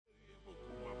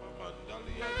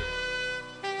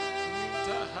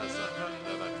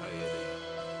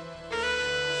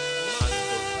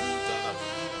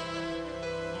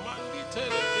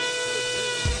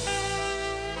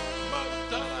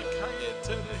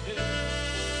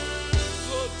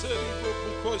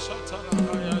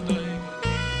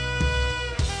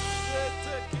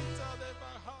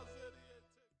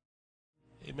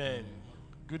Amen.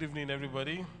 Good evening,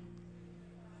 everybody.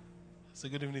 So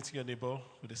good evening to your neighbor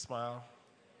with a smile,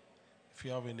 if you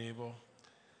have a neighbor.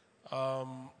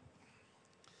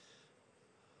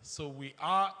 So we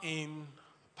are in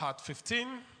part 15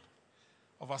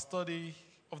 of our study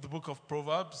of the book of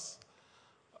Proverbs,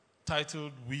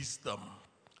 titled Wisdom.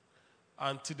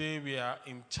 And today we are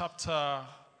in chapter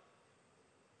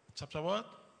what?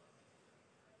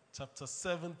 Chapter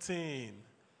 17.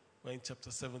 We're in chapter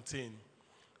 17.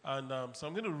 And so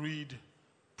I'm going to read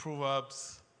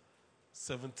Proverbs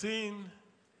 17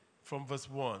 from verse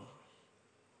 1.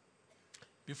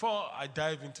 Before I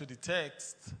dive into the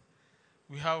text,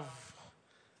 we have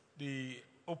the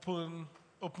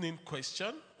opening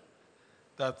question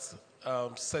that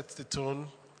sets the tone.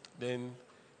 Then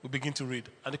we begin to read.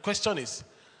 And the question is,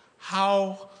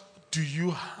 how do you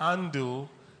handle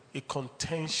a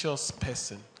contentious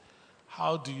person?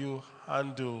 How do you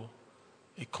handle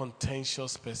a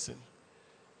contentious person?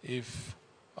 If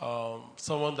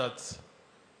someone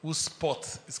whose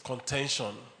sport is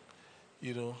contention,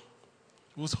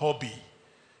 whose hobby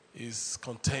is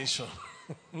contention.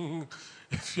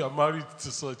 If you are married to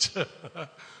such,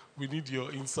 we need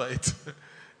your insight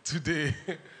today.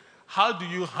 How do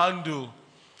you handle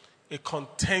a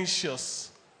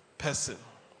contentious person?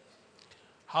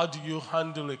 How do you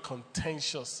handle a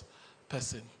contentious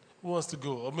person? Who wants to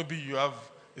go? Or maybe you have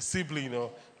a sibling, or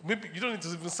maybe you don't need to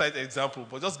even cite an example,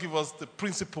 but just give us the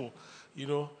principle,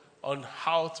 on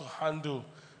how to handle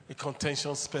a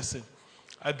contentious person.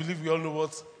 I believe we all know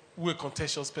who a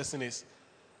contentious person is.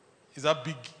 Is that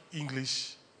big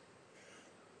English?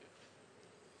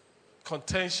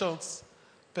 Contentious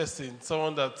person,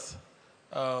 someone that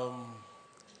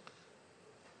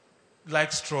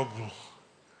likes trouble.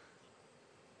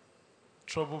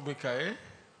 Troublemaker, eh?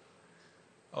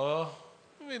 Or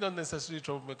maybe not necessarily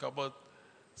troublemaker, but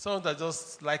someone that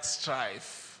just likes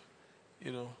strife,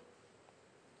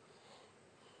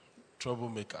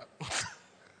 Troublemaker.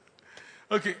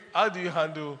 Okay, how do you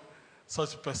handle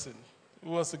such a person? Who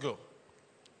wants to go?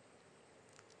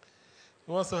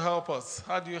 Who wants to help us?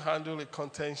 How do you handle a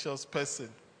contentious person?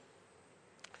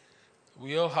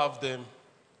 We all have them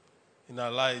in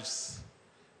our lives.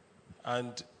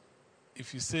 And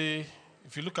if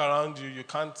you look around you,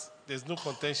 there's no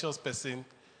contentious person,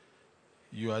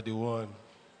 you are the one.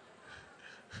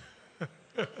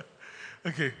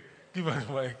 Okay, give her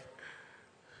the mic.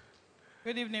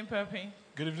 Good evening, Pepe.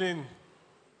 Good evening.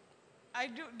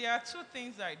 There are two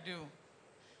things I do.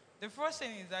 The first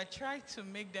thing is I try to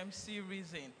make them see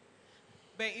reason.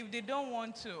 But if they don't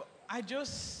want to, I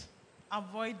just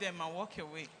avoid them and walk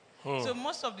away. So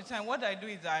most of the time, what I do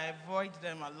is I avoid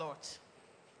them a lot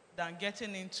than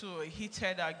getting into a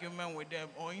heated argument with them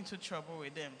or into trouble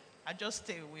with them. I just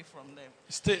stay away from them.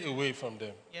 Stay away from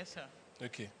them? Yes, sir.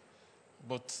 Okay.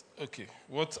 But,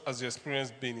 what has your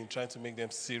experience been in trying to make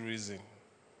them see reason?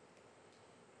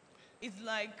 It's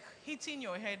like hitting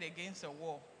your head against a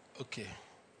wall. Okay.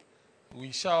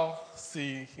 We shall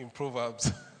see in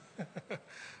Proverbs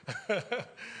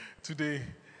today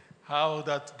how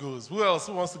that goes. Who else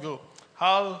wants to go?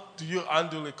 How do you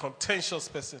handle a contentious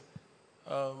person?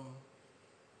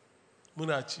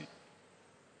 Munachi,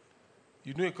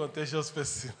 you know a contentious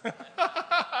person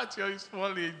at your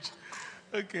small age.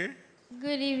 Okay.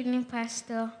 Good evening,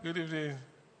 Pastor. Good evening.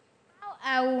 How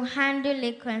I will handle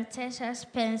a contentious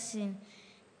person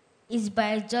is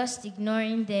by just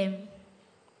ignoring them.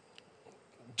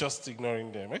 Just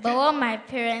ignoring them. Okay. But what my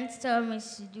parents tell me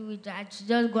to do is I should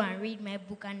just go and read my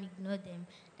book and ignore them.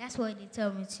 That's what they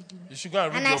tell me to do. You should go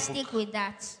and read your book. And I stick with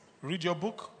that. Read your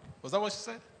book? Was that what she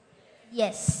said?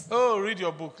 Yes. Oh, read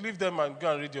your book. Leave them and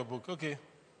go and read your book. Okay.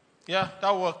 Yeah,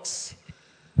 that works.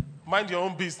 Mind your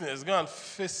own business. Go and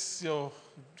face your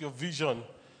vision.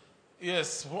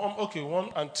 Yes. 1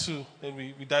 and 2. Then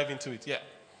we dive into it. Yeah.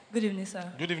 Good evening,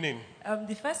 sir. Good evening.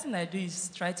 The first thing I do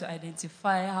is try to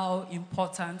identify how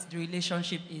important the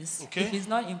relationship is. Okay. If it's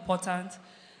not important,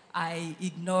 I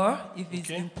ignore. If it's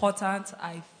important,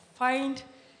 I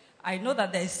know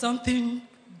that there is something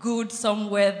good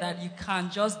somewhere that you can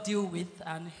just deal with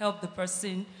and help the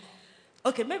person.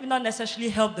 Okay, maybe not necessarily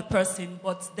help the person,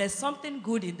 but there's something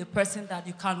good in the person that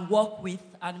you can work with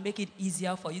and make it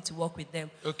easier for you to work with them.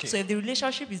 Okay. So if the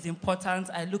relationship is important,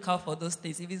 I look out for those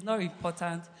things. If it's not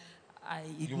important, I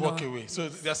ignore. You walk away. So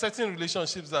there are certain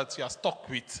relationships that you are stuck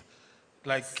with,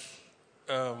 like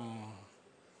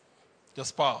your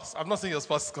spouse. I'm not saying your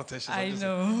spouse is contentious. I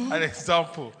know. An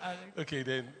example. Okay,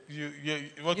 then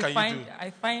what can you do?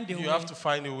 I find a way. You have to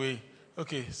find a way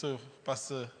Okay, so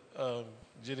Pastor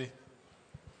Jide.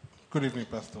 Good evening,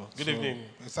 Pastor. Good evening.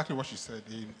 Exactly what you said.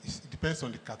 It depends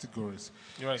on the categories.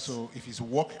 You're right. So if it's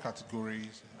work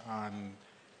categories and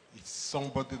it's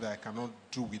somebody that I cannot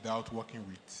do without working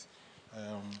with,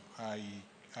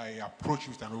 I approach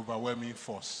with an overwhelming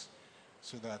force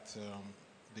so that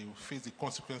they will face the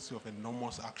consequences of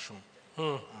enormous action.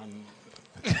 And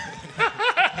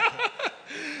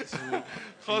so,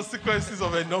 consequences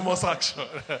of enormous action.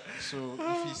 So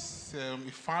if it's a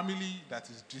family that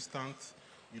is distant,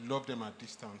 you love them at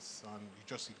distance and you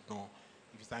just ignore.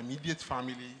 If it's an immediate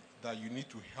family that you need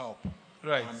to help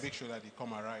and make sure that they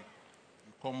come aright,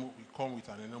 you come with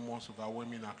an enormous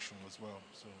overwhelming action as well.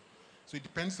 So it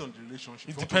depends on the relationship.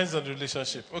 It depends on the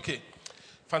relationship. Okay,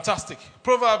 fantastic.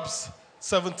 Proverbs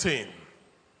 17.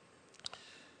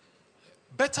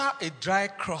 Better a dry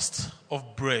crust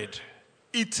of bread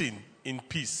eaten in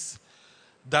peace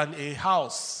than a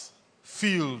house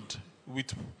filled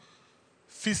with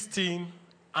feasting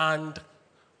and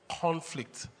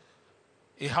conflict.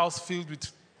 A house filled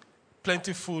with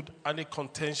plenty food and a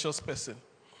contentious person.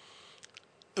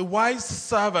 A wise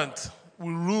servant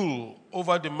will rule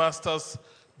over the master's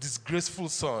disgraceful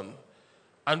son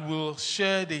and will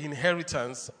share the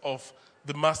inheritance of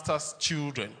the master's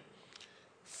children.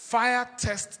 Fire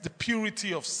tests the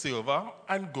purity of silver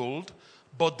and gold,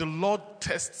 but the Lord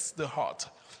tests the heart.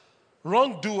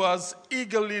 Wrongdoers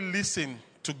eagerly listen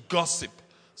to gossip.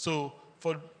 So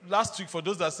for last week, for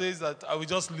those that say that I will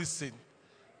just listen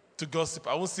to gossip,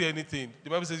 I won't say anything. The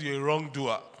Bible says you're a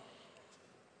wrongdoer.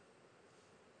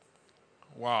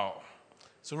 Wow.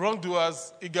 So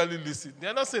wrongdoers eagerly listen. They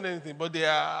are not saying anything, but they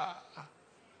are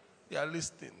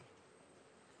listening.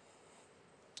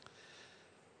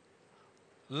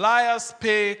 Liars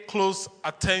pay close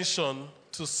attention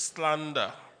to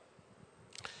slander.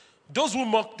 Those who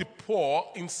mock the poor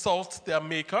insult their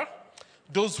maker.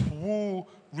 Those who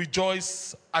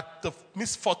rejoice at the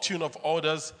misfortune of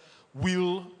others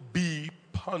will be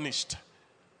punished.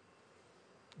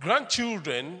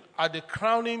 Grandchildren are the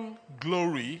crowning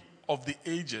glory of the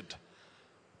aged.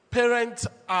 Parents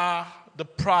are the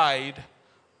pride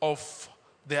of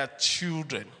their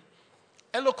children.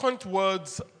 Eloquent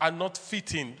words are not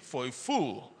fitting for a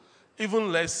fool,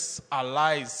 even less are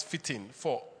lies fitting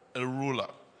for a ruler.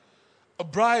 A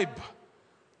bribe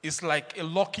is like a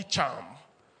lucky charm.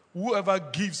 Whoever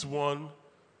gives one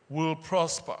will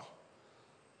prosper.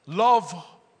 Love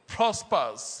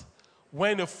prospers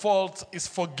when a fault is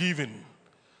forgiven,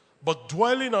 but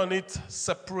dwelling on it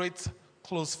separates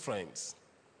close friends.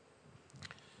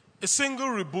 A single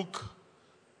rebuke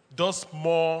does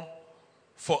more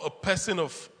for a person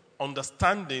of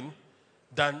understanding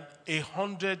than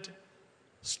 100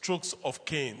 strokes of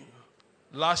cane,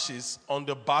 lashes on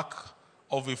the back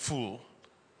of a fool.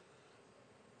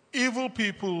 Evil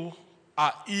people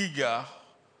are eager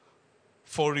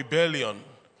for rebellion,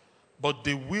 but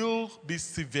they will be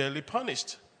severely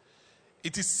punished.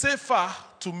 It is safer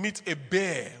to meet a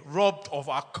bear robbed of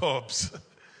our cubs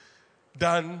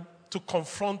than to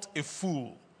confront a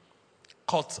fool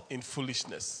caught in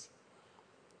foolishness.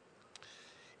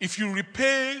 If you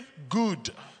repay good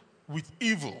with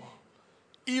evil,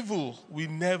 evil will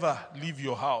never leave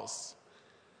your house.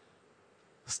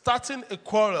 Starting a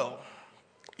quarrel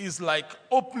is like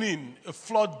opening a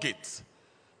floodgate.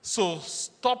 So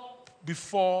stop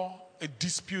before a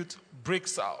dispute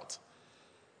breaks out.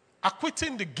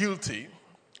 Acquitting the guilty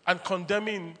and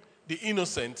condemning the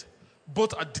innocent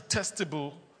both are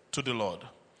detestable to the Lord.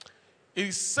 It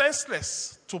is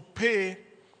senseless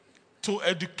to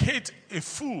educate a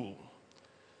fool,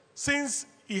 since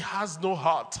he has no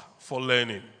heart for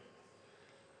learning.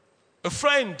 A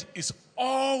friend is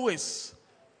always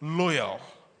loyal,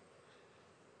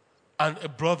 and a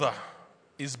brother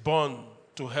is born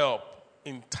to help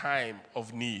in time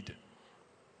of need.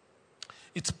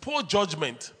 It's poor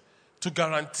judgment to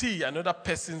guarantee another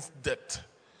person's debt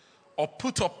or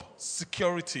put up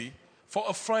security for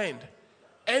a friend.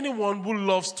 Anyone who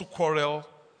loves to quarrel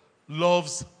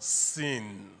loves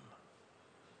sin.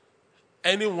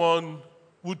 Anyone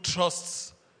who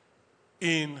trusts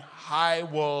in high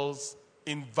walls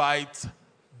invites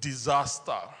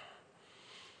disaster.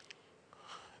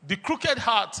 The crooked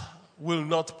heart will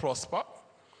not prosper.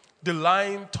 The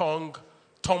lying tongue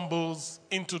tumbles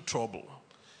into trouble.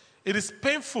 It is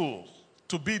painful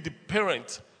to be the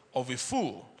parent of a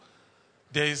fool.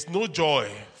 There is no joy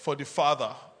for the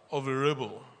father of a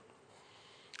rebel.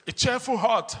 A cheerful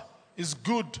heart is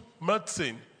good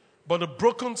medicine, but a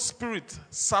broken spirit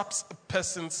saps a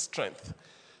person's strength.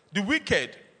 The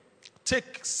wicked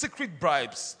take secret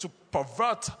bribes to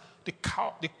pervert the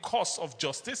course of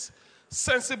justice.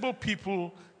 Sensible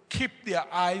people keep their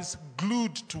eyes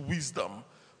glued to wisdom,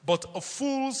 but a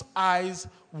fool's eyes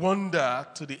wander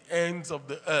to the ends of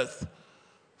the earth.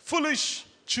 Foolish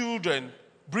children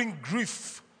bring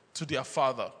grief to their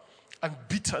father and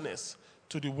bitterness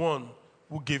to the one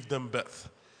who gave them birth.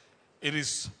 It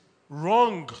is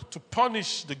wrong to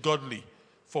punish the godly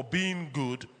for being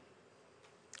good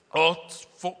or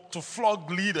to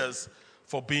flog leaders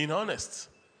for being honest.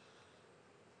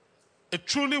 A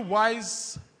truly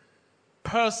wise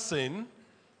person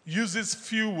uses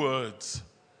few words.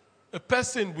 A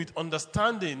person with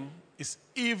understanding is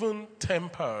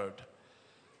even-tempered.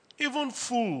 Even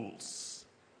fools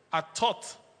are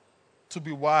taught to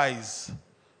be wise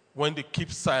when they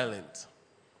keep silent.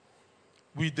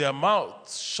 With their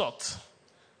mouths shut,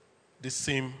 they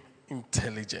seem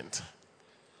intelligent.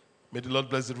 May the Lord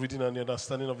bless the reading and the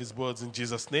understanding of his words in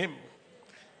Jesus' name.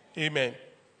 Amen.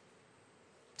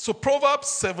 So Proverbs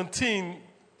 17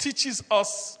 teaches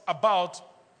us about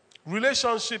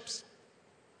relationships,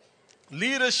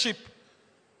 leadership,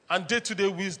 and day-to-day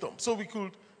wisdom. So we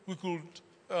could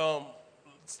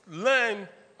learn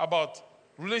about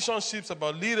relationships,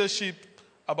 about leadership,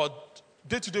 about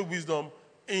day-to-day wisdom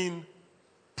in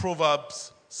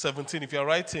Proverbs 17. If you're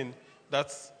writing,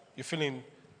 you're filling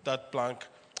that blank.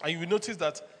 And you will notice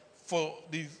that for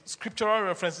the scriptural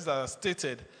references that are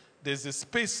stated, there's a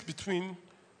space between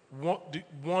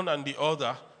one and the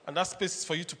other, and that space is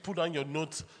for you to put down your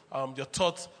notes, your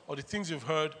thoughts, or the things you've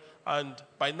heard. And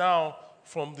by now,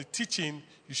 from the teaching,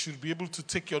 you should be able to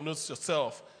take your notes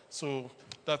yourself. So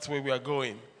that's where we are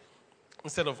going,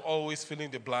 instead of always filling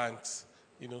the blanks.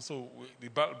 So the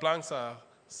blanks are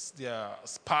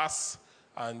sparse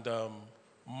and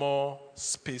more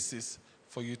spaces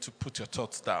for you to put your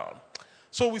thoughts down.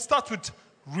 So we start with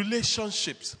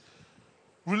relationships.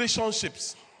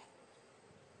 Relationships.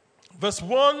 Verse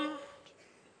 1,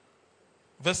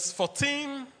 verse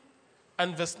 14,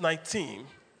 and verse 19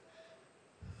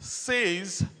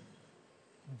 says,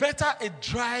 better a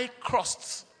dry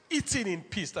crust eaten in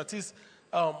peace, that is,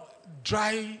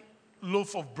 dry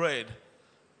loaf of bread,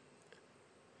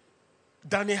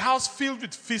 than a house filled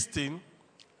with feasting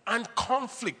and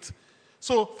conflict.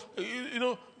 So,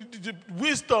 the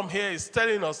wisdom here is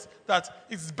telling us that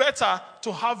it's better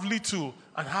to have little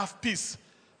and have peace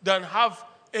than have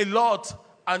a lot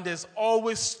and there's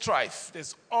always strife.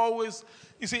 There's always,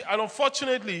 and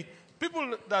unfortunately,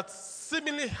 people that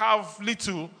seemingly have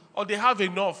little or they have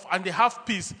enough and they have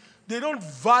peace, they don't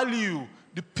value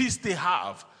the peace they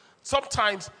have.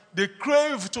 Sometimes they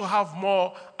crave to have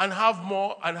more and have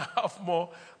more and have more.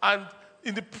 And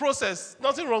in the process,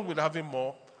 nothing wrong with having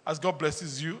more, as God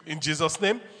blesses you in Jesus'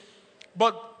 name,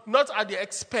 but not at the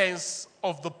expense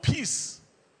of the peace,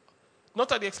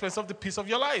 not at the expense of the peace of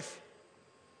your life.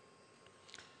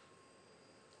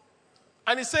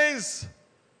 And it says,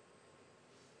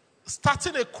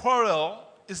 starting a quarrel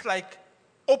is like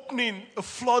opening a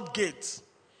floodgate.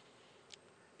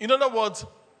 In other words,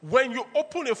 when you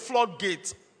open a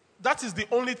floodgate, that is the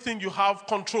only thing you have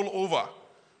control over.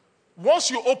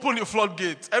 Once you open your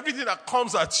floodgate, everything that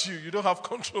comes at you, you don't have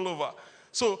control over.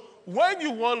 So when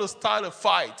you want to start a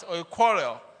fight or a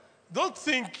quarrel, don't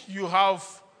think you have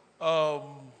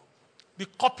the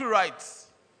copyright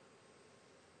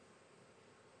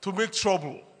to make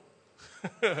trouble.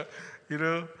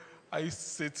 I used to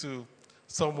say to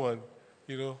someone,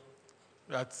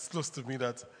 that's close to me,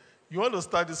 that you want to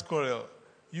start this quarrel,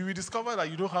 you will discover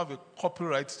that you don't have a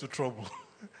copyright to trouble.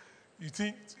 You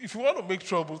think, if you want to make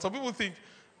trouble, some people think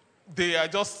they are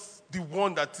just the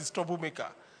one that is troublemaker.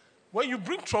 When you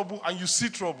bring trouble and you see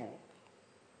trouble,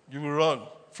 you will run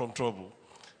from trouble.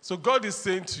 So God is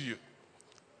saying to you,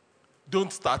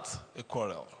 don't start a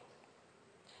quarrel.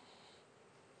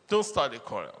 Don't start a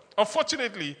quarrel.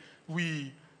 Unfortunately,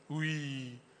 we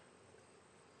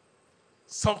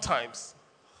sometimes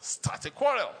start a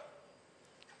quarrel.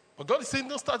 But God is saying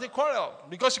don't start a quarrel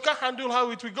because you can't handle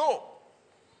how it will go.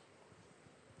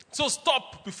 So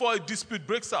stop before a dispute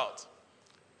breaks out.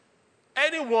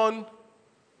 Anyone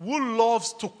who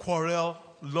loves to quarrel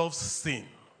loves sin.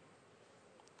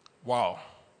 Wow.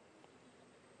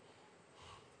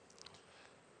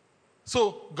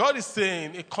 So God is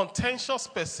saying a contentious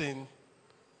person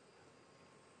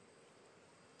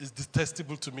is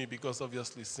detestable to me because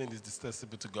obviously sin is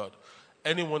detestable to God.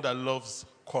 Anyone that loves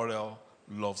quarrel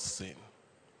loves sin.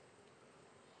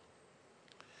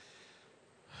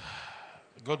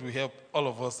 God will help all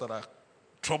of us that are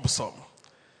troublesome.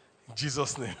 In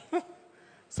Jesus' name.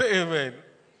 Say amen.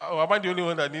 Oh, am I the only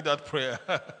one that need that prayer?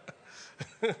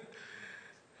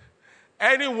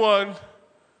 Anyone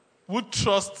who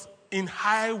trusts in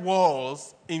high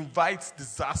walls invites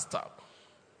disaster.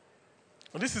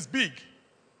 And this is big.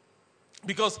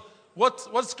 Because what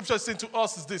Scripture is saying to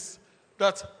us is this,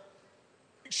 that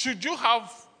should you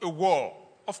have a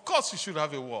wall, of course you should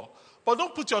have a wall, but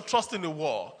don't put your trust in the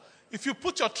wall. If you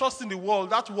put your trust in the wall,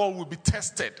 that wall will be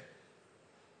tested.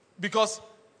 Because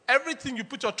everything you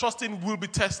put your trust in will be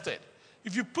tested.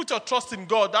 If you put your trust in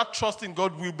God, that trust in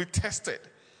God will be tested.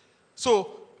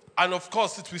 So, and of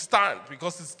course it will stand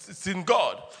because it's in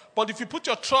God. But if you put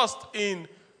your trust in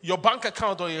your bank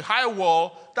account or a high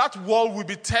wall, that wall will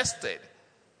be tested.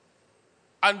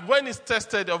 And when it's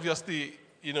tested, obviously,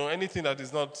 anything that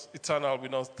is not eternal will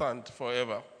not stand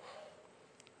forever.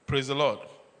 Praise the Lord.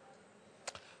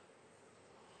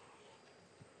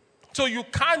 So you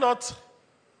cannot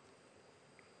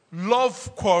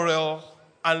love quarrel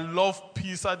and love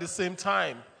peace at the same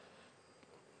time.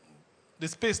 The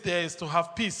space there is to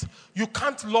have peace. You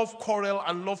can't love quarrel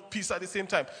and love peace at the same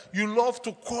time. You love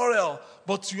to quarrel,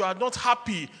 but you are not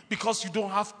happy because you don't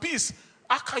have peace.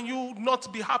 How can you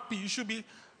not be happy? You should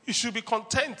be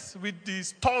content with the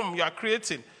storm you are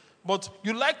creating. But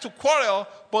you like to quarrel,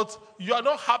 but you are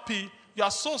not happy. You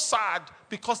are so sad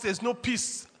because there's no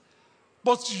peace.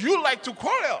 But you like to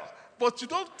quarrel, but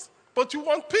you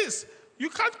want peace. You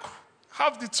can't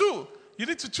have the two. You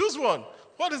need to choose one.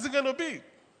 What is it going to be?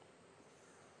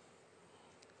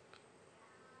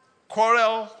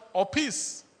 Quarrel or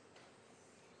peace?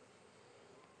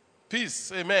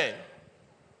 Peace. Amen.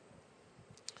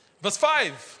 Verse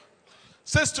 5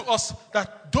 says to us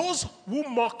that those who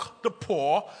mock the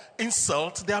poor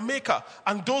insult their maker,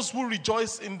 and those who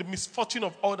rejoice in the misfortune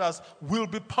of others will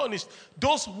be punished.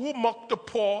 Those who mock the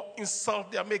poor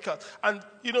insult their maker. And,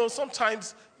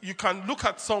 sometimes you can look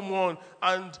at someone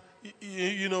and,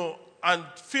 and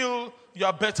feel you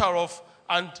are better off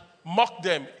and mock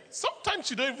them. Sometimes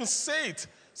you don't even say it.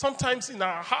 Sometimes in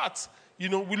our hearts, we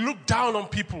look down on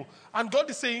people. And God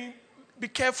is saying, be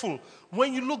careful.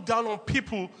 When you look down on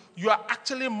people, you are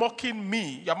actually mocking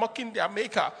me. You are mocking their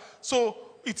maker. So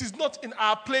it is not in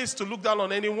our place to look down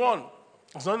on anyone.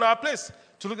 It's not in our place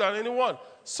to look down on anyone.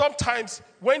 Sometimes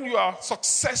when you are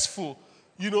successful,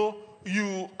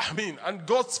 and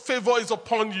God's favor is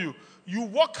upon you, you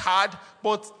work hard,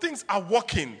 but things are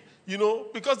working,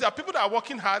 because there are people that are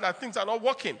working hard and things are not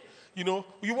working. You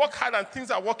work hard and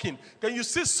things are working. Then you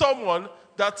see someone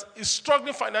that is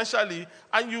struggling financially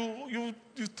and you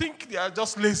think they are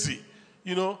just lazy,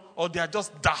 or they are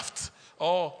just daft,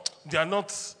 or they are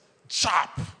not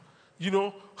sharp,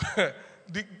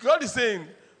 God is saying,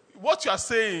 what you are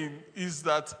saying is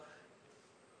that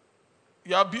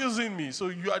you are abusing me, so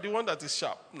you are the one that is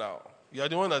sharp now. You are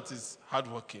the one that is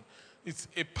hardworking. It's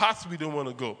a path we don't want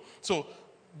to go. So,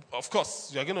 of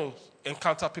course, you are going to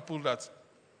encounter people that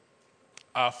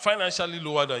are financially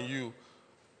lower than you.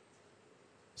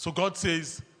 So God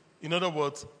says, in other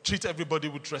words, treat everybody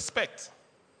with respect.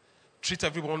 Treat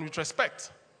everyone with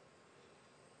respect.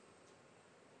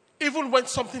 Even when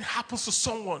something happens to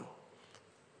someone,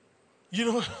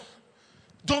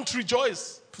 don't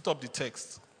rejoice. Put up the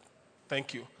text.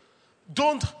 Thank you.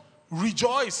 Don't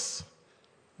rejoice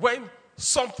when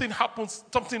something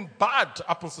bad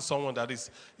happens to someone, that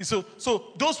is. So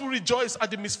those who rejoice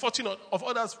at the misfortune of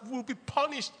others will be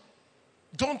punished.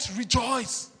 Don't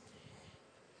rejoice.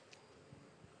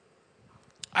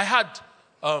 I had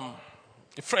a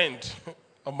friend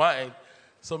of mine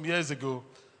some years ago.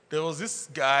 There was this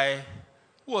guy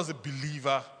who was a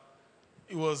believer.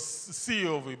 He was the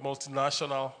CEO of a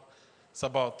multinational. It's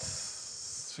about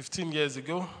 15 years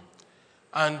ago.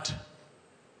 And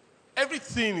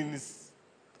everything in his,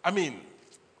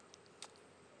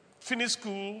 finished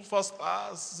school, first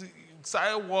class,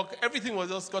 started work, everything was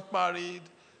just got married.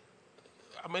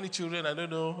 How many children? I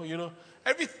don't know,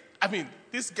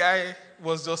 this guy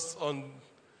was just on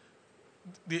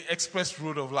the express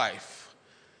road of life.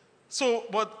 So,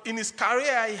 but in his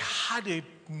career, he had a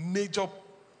major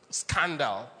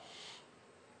scandal,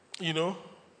 a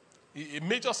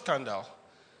major scandal.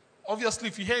 Obviously,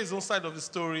 if you hear his own side of the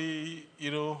story,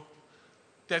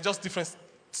 they're just different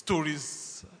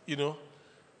stories,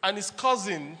 And his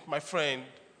cousin, my friend,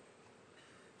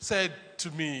 said to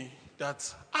me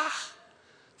that,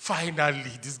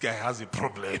 finally, this guy has a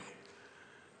problem.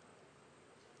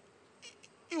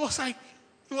 He was like,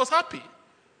 he was happy.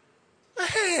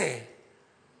 Hey,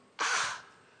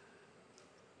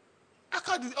 how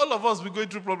can all of us be going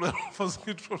through problems?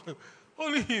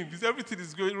 Only him. Everything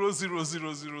is going rosy, rosy,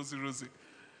 rosy, rosy, rosy.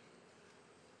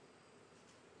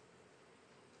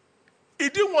 He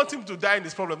didn't want him to die in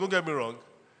this problem, don't get me wrong.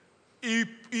 He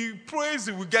prays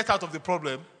he will get out of the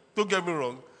problem, don't get me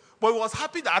wrong. But he was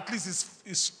happy that at least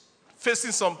his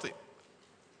facing something.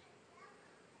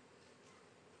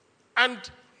 And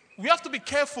we have to be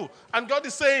careful. And God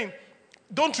is saying,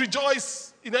 don't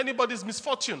rejoice in anybody's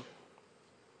misfortune.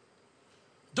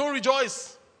 Don't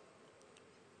rejoice.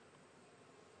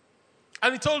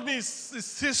 And he told me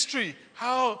his history,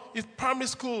 how in primary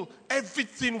school,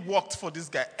 everything worked for this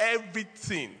guy.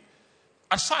 Everything.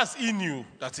 As far as he knew,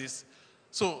 that is.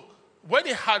 So when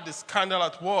he had the scandal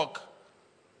at work,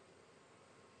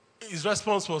 his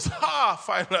response was,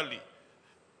 finally.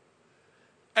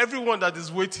 Everyone that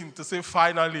is waiting to say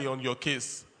finally on your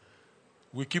case,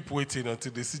 we keep waiting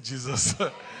until they see Jesus.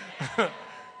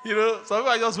 You know, some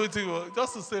people are just waiting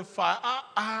just to say,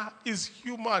 he's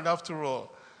human after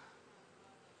all.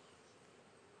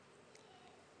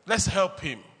 Let's help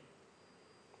him.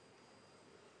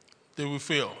 They will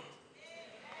fail.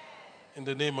 In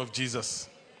the name of Jesus.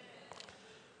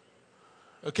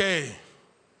 Okay.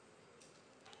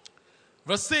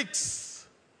 Verse 6,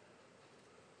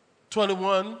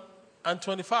 21 and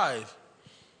 25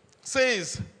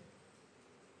 says,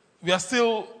 we are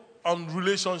still on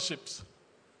relationships.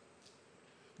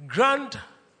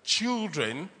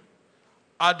 Grandchildren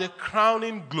are the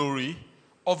crowning glory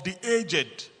of the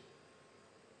aged.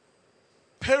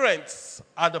 Parents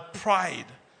are the pride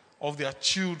of their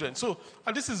children. So,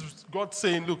 and this is God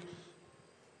saying, look,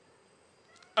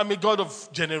 I'm a God of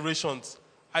generations.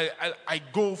 I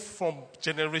go from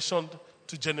generation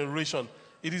to generation.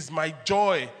 It is my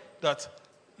joy that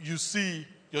you see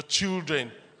your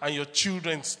children and your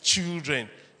children's children,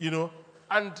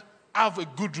 and have a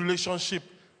good relationship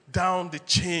down the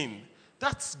chain.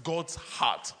 That's God's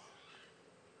heart.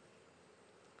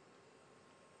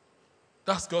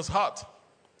 That's God's heart.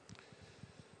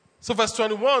 So verse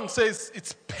 21 says,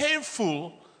 it's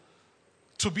painful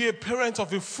to be a parent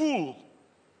of a fool.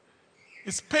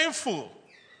 It's painful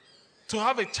to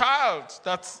have a child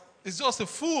that is just a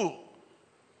fool.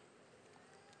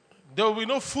 There will be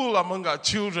no fool among our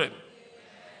children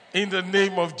in the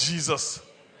name of Jesus.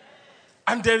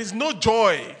 And there is no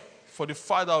joy for the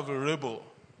father of a rebel.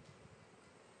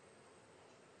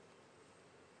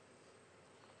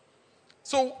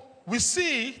 So we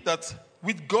see that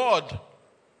with God,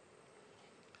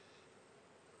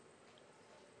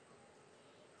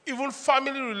 even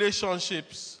family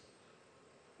relationships,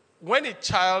 when a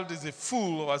child is a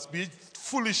fool or has behaved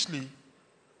foolishly,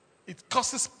 it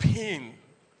causes pain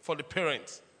for the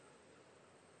parents.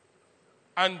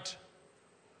 And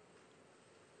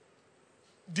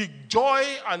the joy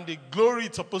and the glory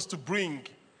it's supposed to bring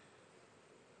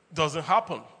doesn't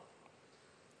happen.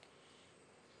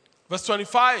 Verse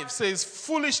 25 says,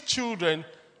 foolish children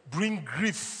bring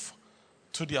grief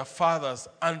to their father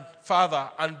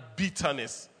and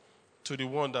bitterness to the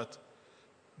one that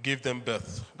gave them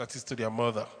birth, that is to their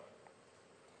mother.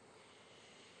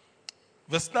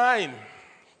 Verse 9.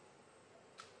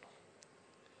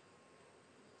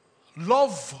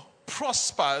 Love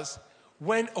prospers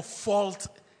when a fault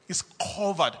is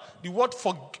covered. The word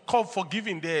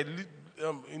forgiving there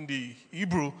in the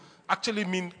Hebrew actually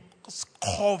means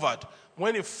covered.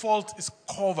 When a fault is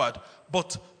covered,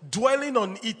 but dwelling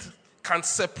on it can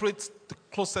separate the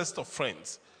closest of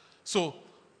friends. So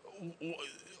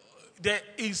there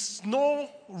is no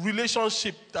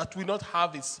relationship that will not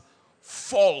have its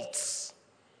faults.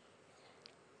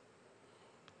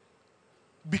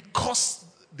 Because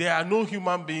there are no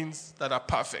human beings that are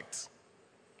perfect.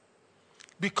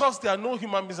 Because there are no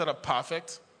human beings that are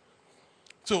perfect.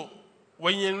 So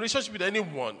when you're in a relationship with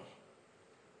anyone,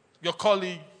 your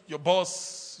colleague, your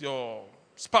boss, your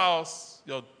spouse,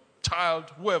 your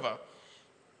child, whoever,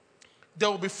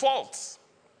 there will be faults.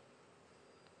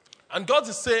 And God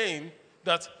is saying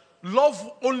that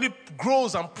love only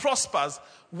grows and prospers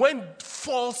when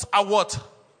faults are what?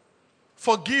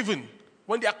 Forgiven.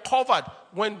 When they are covered.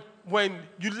 When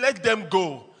you let them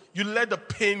go. You let the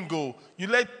pain go. You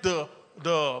let the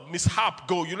mishap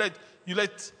go. You let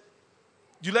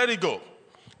it go.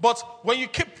 But when you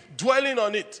keep dwelling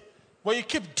on it, when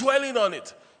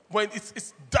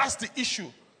that's the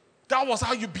issue. That was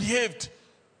how you behaved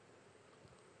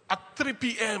at 3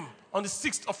 p.m. on the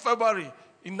 6th of February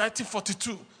in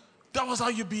 1942. That was how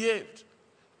you behaved.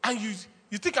 And you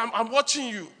think I'm watching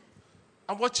you.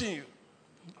 I'm watching you.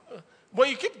 When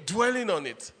you keep dwelling on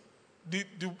it, the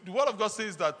Word of God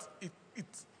says that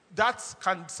that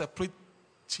can separate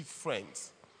chief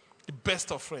friends, the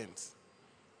best of friends.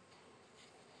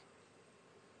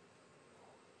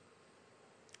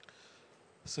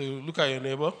 So look at your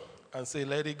neighbor and say,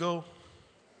 let it go.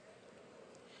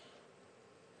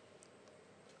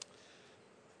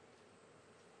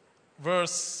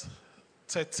 Verse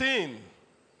 13.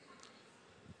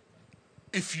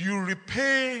 if you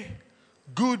repay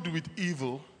good with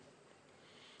evil,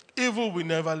 evil will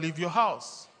never leave your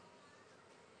house.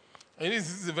 And this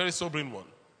is a very sobering one.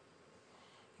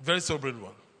 Very sobering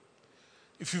one.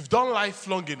 If you've done life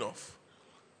long enough,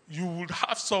 you would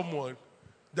have someone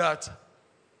that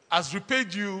has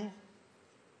repaid you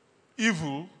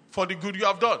evil for the good you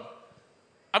have done.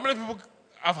 How many people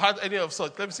have had any of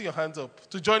such? Let me see your hands up.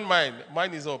 To join mine.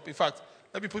 Mine is up. In fact,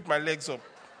 let me put my legs up.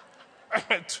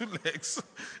 My 2 legs.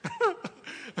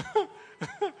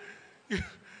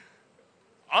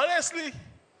 Honestly.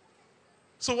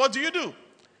 So what do?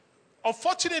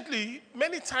 Unfortunately,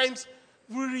 many times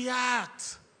we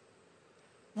react.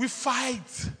 We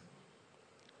fight.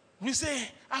 We say,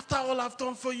 after all I've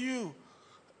done for you,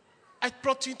 I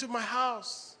brought you into my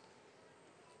house.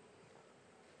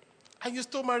 And you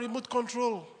stole my remote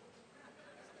control.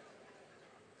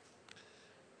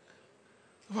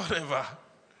 Whatever.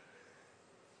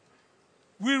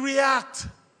 We react.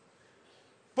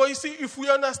 But you see, if we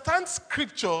understand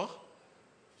Scripture,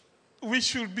 we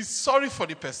should be sorry for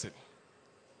the person.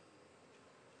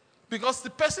 Because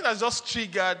the person has just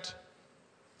triggered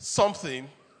something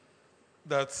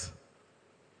that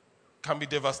can be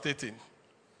devastating.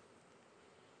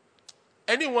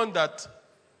 Anyone that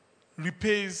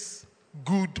repays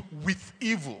good with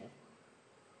evil,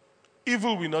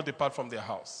 evil will not depart from their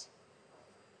house.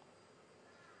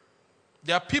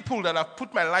 There are people that have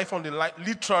put my life on the line,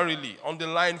 literally on the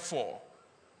line for.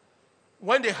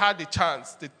 When they had the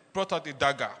chance, they brought out a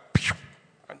dagger,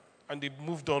 and they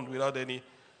moved on without any.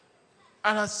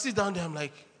 And I sit down there, I'm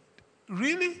like,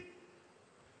 really?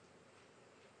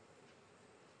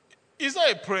 It's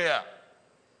not a prayer.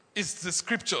 It's the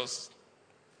Scriptures.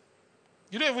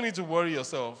 You don't even need to worry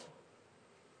yourself.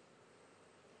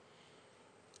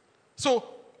 So,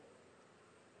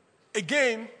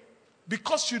 again,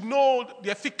 because you know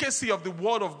the efficacy of the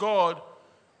Word of God,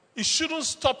 it shouldn't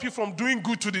stop you from doing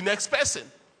good to the next person.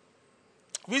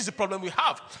 Which is the problem we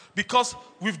have? Because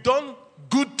we've done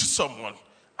good to someone,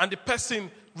 and the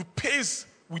person repays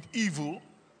with evil,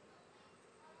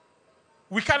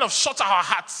 we kind of shut our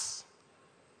hearts.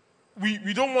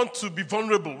 We don't want to be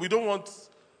vulnerable. We don't want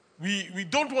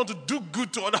to do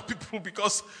good to other people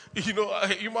because,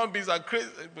 human beings are crazy.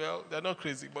 Well, they're not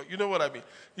crazy, but you know what I mean.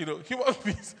 Human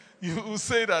beings, you will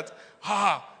say that,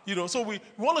 so we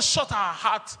want to shut our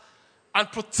heart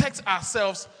and protect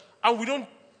ourselves, and we don't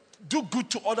do good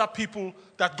to other people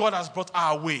that God has brought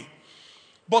our way.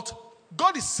 But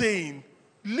God is saying,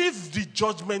 leave the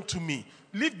judgment to me.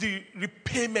 Leave the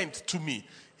repayment to me.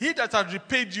 He that has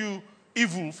repaid you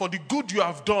evil for the good you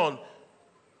have done,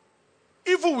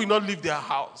 evil will not leave their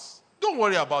house. Don't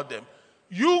worry about them.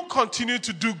 You continue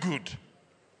to do good.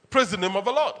 Praise the name of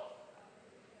the Lord.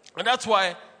 And that's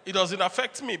why it doesn't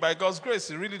affect me by God's grace.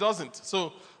 It really doesn't.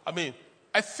 So,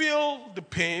 I feel the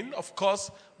pain, of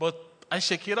course, but I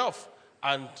shake it off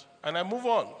and I move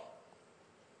on.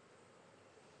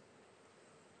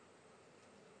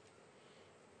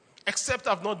 Except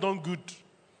I've not done good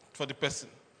for the person.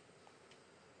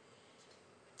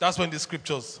 That's when the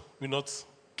Scriptures will not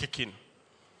kick in.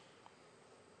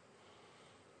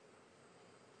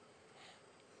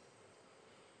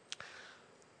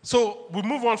 So we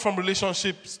move on from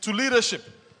relationships to leadership.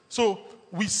 So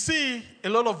we see a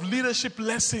lot of leadership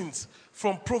lessons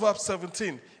from Proverbs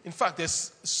 17. In fact,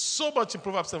 there's so much in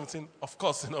Proverbs 17, of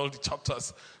course, in all the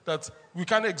chapters, that we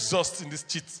can't exhaust in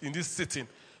this sitting,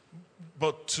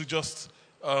 but to just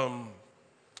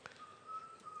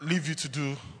leave you to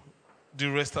do the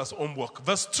rest as homework.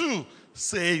 Verse 2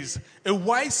 says, a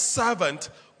wise servant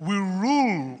will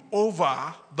rule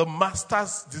over the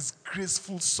master's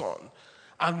disgraceful son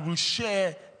and will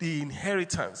share the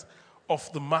inheritance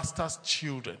of the master's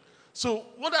children. So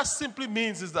what that simply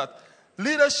means is that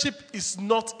leadership is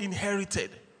not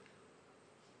inherited.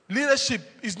 Leadership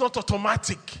is not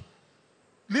automatic.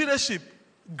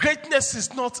 Greatness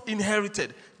is not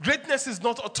inherited. Greatness is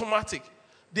not automatic.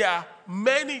 There are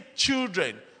many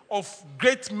children of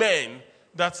great men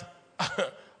that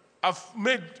have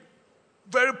made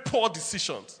very poor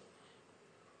decisions.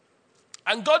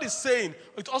 And God is saying,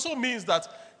 it also means that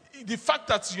the fact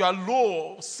that you are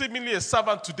low, seemingly a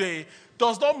servant today,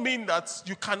 does not mean that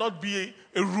you cannot be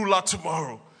a ruler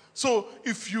tomorrow. So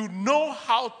if you know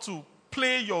how to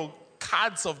play your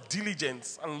cards of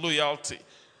diligence and loyalty,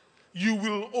 you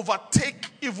will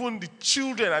overtake even the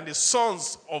children and the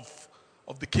sons of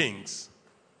the kings.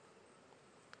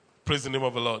 Praise the name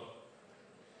of the Lord.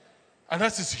 And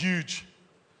that is huge.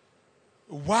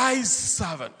 Wise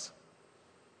servant.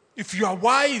 If you are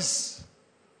wise,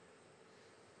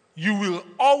 you will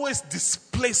always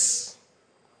displace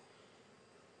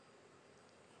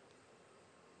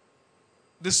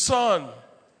the son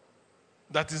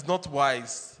that is not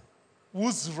wise,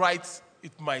 whose right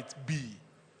it might be.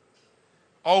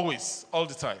 Always, all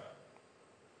the time.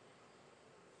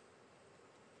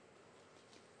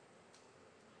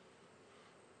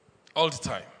 All the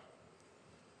time.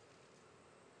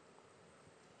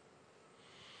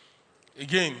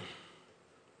 Again,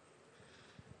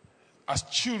 as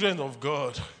children of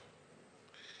God,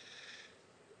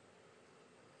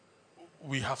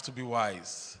 we have to be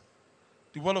wise.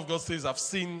 The word of God says, I've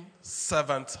seen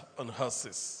servants on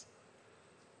horses,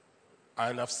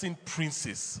 and I've seen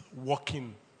princes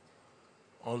walking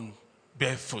on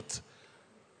barefoot.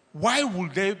 Why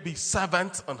would there be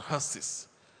servants on horses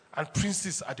and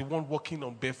princes are the one walking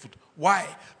on barefoot? Why?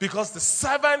 Because the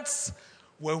servants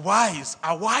are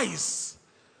wise,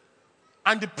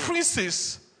 and the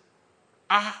princes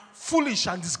are foolish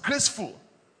and disgraceful.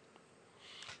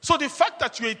 So the fact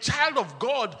that you're a child of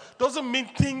God doesn't mean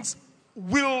things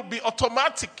will be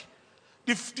automatic.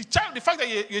 The fact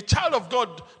that you're a child of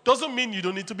God doesn't mean you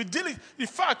don't need to be diligent. In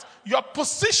fact, you are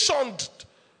positioned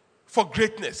for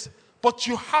greatness, but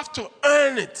you have to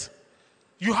earn it.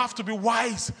 You have to be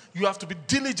wise. You have to be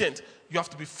diligent. You have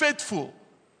to be faithful.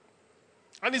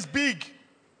 And it's big.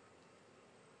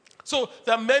 So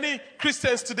there are many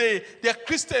Christians today, they're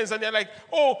Christians and they're like,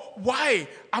 oh, why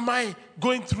am I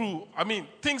going through,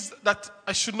 things that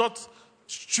should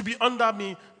be under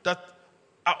me that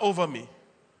are over me?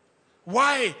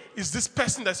 Why is this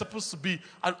person that's supposed to be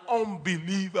an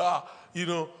unbeliever,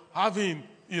 having,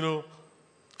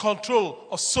 control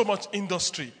of so much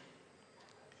industry?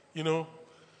 I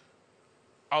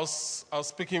was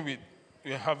speaking with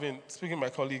my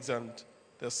colleagues, and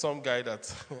there's some guy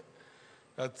that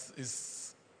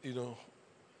is,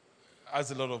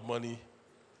 has a lot of money,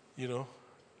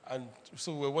 and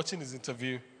so we're watching his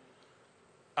interview,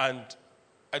 and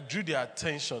I drew their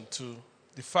attention to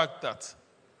the fact that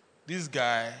this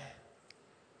guy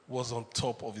was on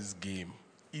top of his game.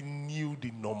 He knew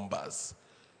the numbers.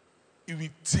 He will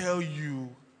tell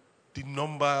you the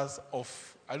numbers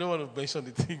of, I don't want to mention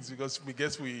the things because we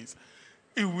guess who he is.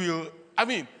 It will,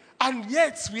 and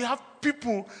yet we have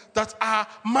people that are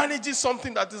managing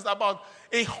something that is about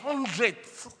 100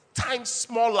 times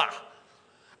smaller.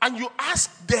 And you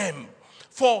ask them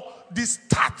for the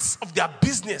stats of their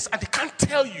business and they can't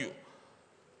tell you.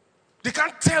 They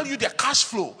can't tell you their cash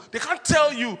flow. They can't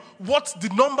tell you what the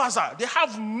numbers are. They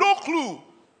have no clue.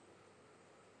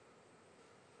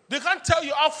 They can't tell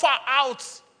you how far out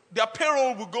their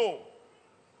payroll will go.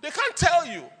 They can't tell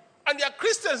you. And they are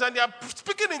Christians and they are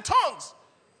speaking in tongues.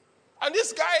 And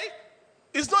this guy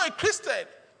is not a Christian.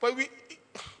 But and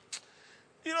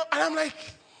I'm like,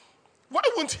 why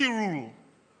won't he rule?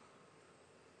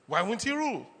 Why won't he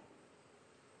rule?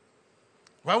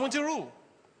 Why won't he rule?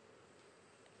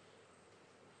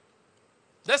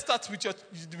 Let's start with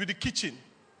the kitchen.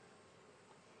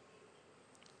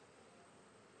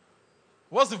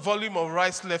 What's the volume of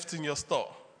rice left in your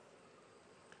store?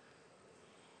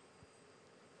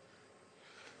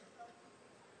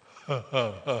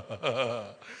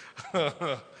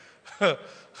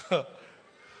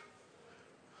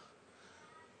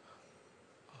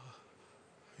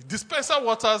 Dispenser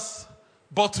waters,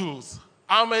 bottles.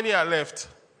 How many are left?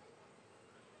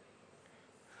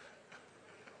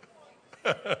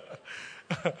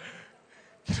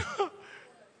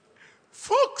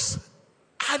 Folks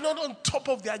are not on top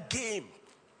of their game.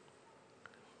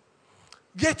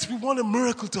 Yet we want a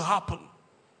miracle to happen.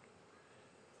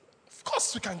 Of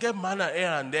course, we can get manna here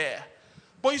and there.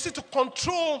 But you see, to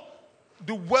control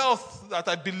the wealth that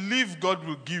I believe God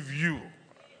will give you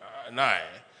and I,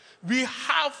 we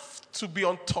have to be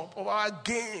on top of our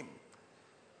game.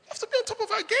 We have to be on top of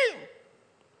our game.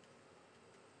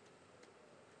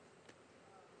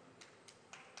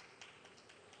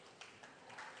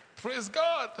 Praise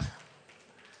God. We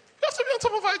have to be on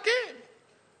top of our game.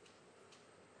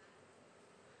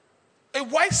 A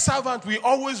wise servant will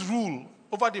always rule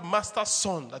over the master's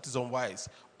son that is unwise.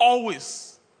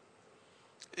 Always.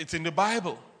 It's in the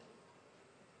Bible.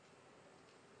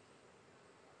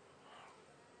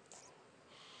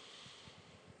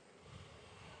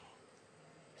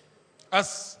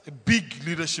 As a big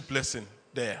leadership lesson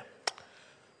there.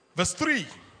 Verse 3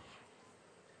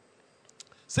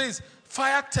 says,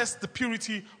 fire tests the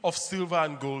purity of silver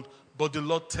and gold, but the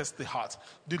Lord tests the heart.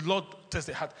 The Lord tests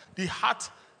the heart. The heart,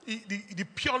 the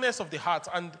pureness of the heart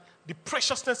and the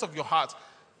preciousness of your heart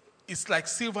is like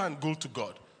silver and gold to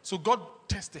God. So God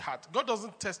tests the heart. God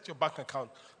doesn't test your bank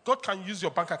account. God can use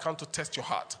your bank account to test your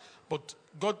heart, but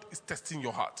God is testing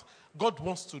your heart. God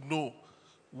wants to know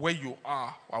where you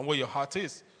are and where your heart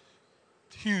is.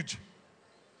 Huge.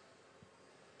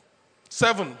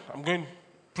 7, I'm going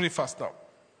pretty fast now.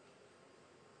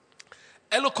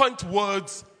 Eloquent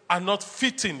words are not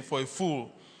fitting for a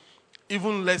fool,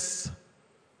 even less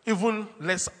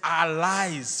are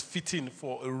lies fitting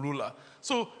for a ruler.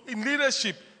 So in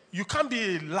leadership, you can't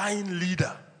be a lying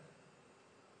leader.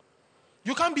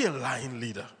 You can't be a lying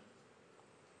leader.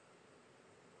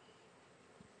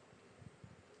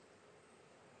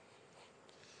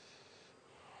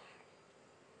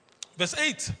 Verse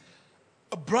 8,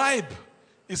 a bribe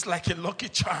is like a lucky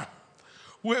charm.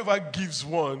 Whoever gives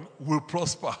one will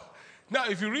prosper. Now,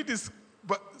 if you read this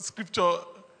scripture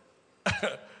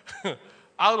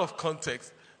out of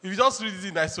context, if you just read it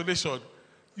in isolation,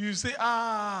 you say,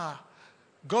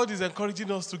 God is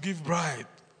encouraging us to give bribe.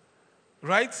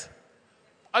 Right?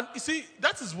 And you see,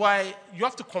 that is why you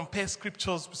have to compare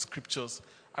scriptures with scriptures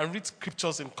and read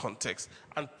scriptures in context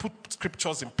and put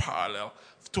scriptures in parallel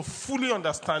to fully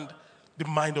understand the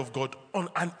mind of God on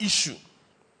an issue.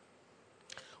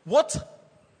 What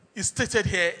is stated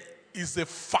here is a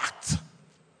fact.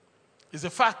 It's a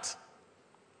fact.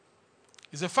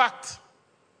 It's a fact.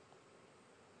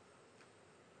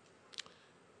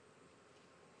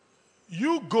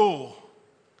 You go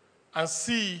and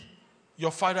see your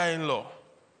father-in-law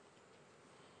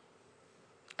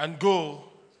and go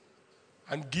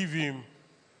and give him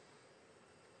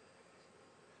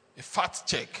a fat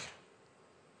check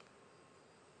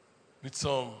with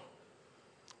some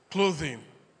clothing,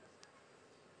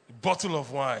 a bottle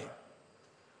of wine,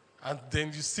 and then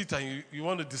you sit and you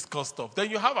want to discuss stuff. Then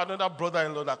you have another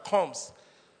brother-in-law that comes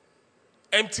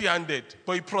empty-handed,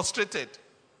 but he prostrated,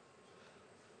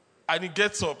 and he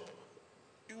gets up.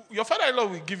 Your father-in-law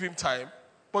will give him time,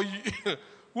 but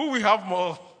who will have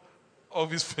more of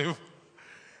his favor?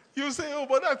 You say, oh,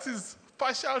 but that is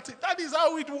partiality. That is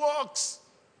how it works.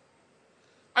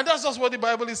 And that's just what the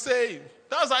Bible is saying.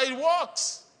 That's how it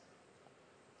works.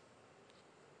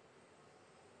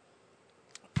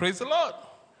 Praise the Lord.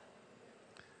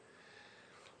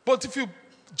 But if you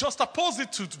just oppose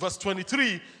it to verse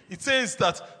 23, it says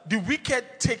that the wicked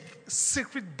take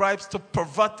secret bribes to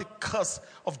pervert the curse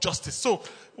of justice. So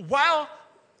while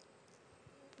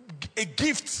a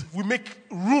gift will make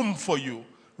room for you,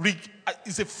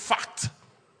 is a fact.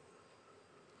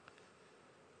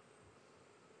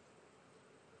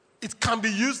 It can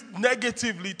be used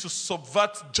negatively to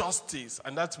subvert justice,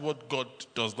 and that's what God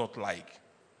does not like.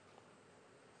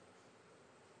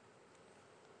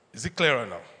 Is it clearer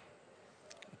now?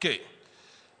 Okay.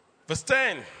 Verse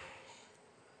 10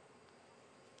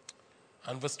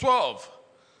 and verse 12.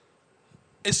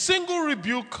 A single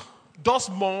rebuke does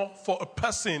more for a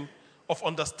person of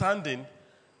understanding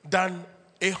than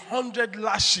 100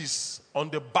 lashes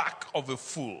on the back of a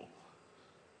fool.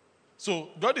 So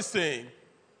God is saying,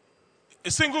 a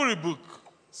single rebuke,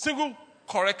 single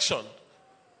correction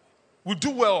will do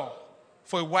well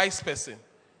for a wise person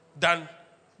than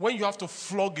when you have to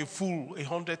flog a fool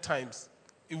 100 times.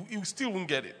 You still won't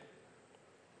get it.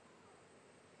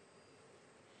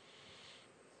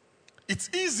 It's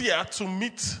easier to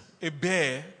meet a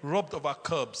bear robbed of her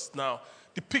cubs. Now,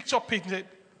 the picture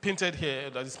painted here,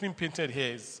 that is being painted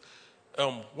here, is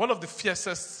one of the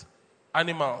fiercest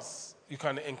animals you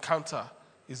can encounter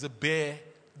is a bear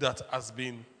that has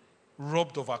been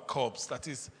robbed of her cubs. That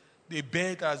is, the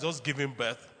bear that has just given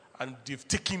birth and they've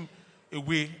taken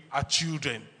away her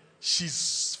children.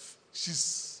 She's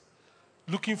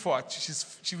looking for her.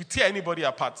 She will tear anybody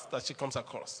apart that she comes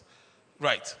across.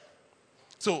 Right.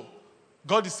 So,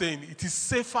 God is saying it is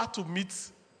safer to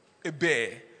meet a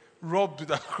bear robbed with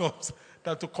her cubs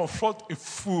than to confront a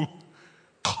fool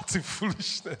caught in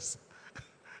foolishness.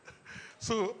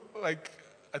 So, I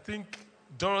think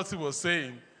Dorothy was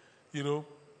saying, your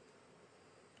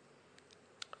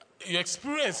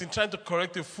experience in trying to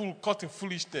correct a fool caught in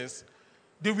foolishness,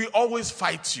 they will always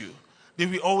fight you. They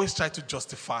will always try to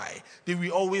justify. They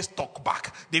will always talk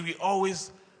back. They will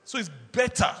always... So it's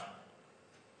better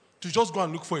to just go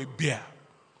and look for a bear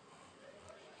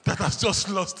that has just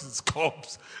lost its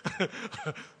cubs.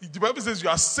 The Bible says you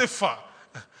are safer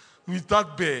with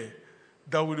that bear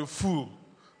than with a fool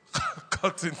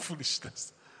caught in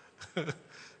foolishness.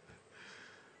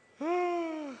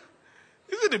 Isn't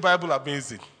the Bible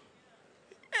amazing?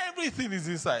 Everything is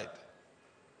inside.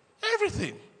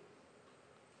 Everything.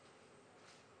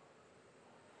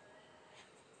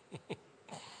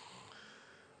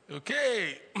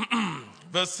 Okay.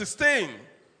 Verse 16.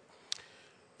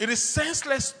 It is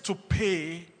senseless to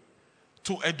pay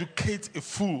to educate a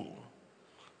fool,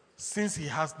 since he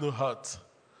has no heart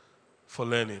for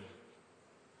learning.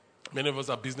 Many of us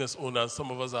are business owners.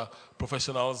 Some of us are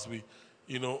professionals.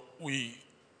 We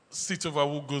sit over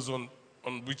who goes on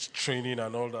on which training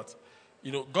and all that.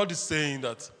 You know, God is saying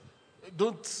that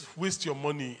don't waste your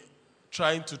money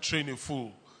trying to train a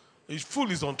fool. A fool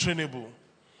is untrainable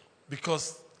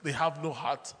because they have no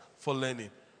heart for learning.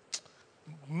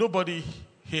 Nobody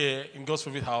here in God's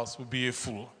Favorite House will be a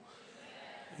fool.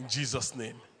 In Jesus'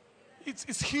 name.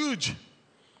 It's huge.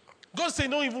 God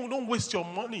said, don't waste your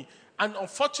money. And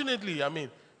unfortunately, I mean,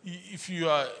 if you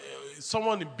are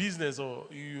someone in business or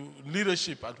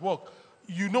leadership at work,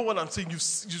 you know what I'm saying.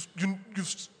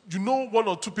 You know one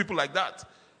or two people like that.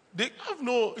 They have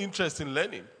no interest in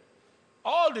learning.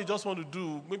 All they just want to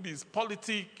do maybe is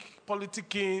politicking,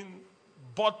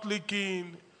 butt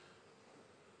licking,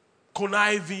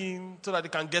 conniving so that they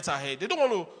can get ahead. They don't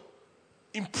want to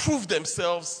improve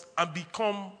themselves and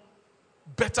become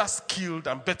better skilled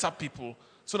and better people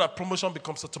so that promotion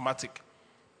becomes automatic.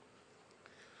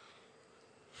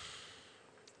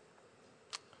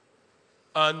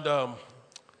 And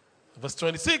verse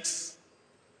 26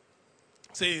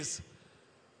 says,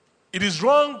 it is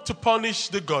wrong to punish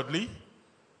the godly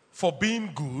for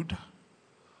being good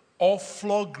or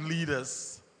flog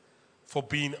leaders for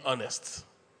being honest.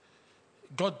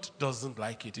 God doesn't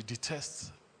like it. He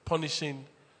detests punishing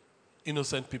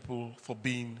innocent people for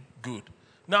being good.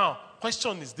 Now,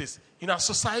 question is this. In our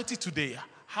society today,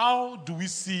 how do we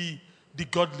see the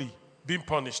godly being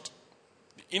punished?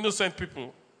 The innocent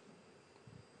people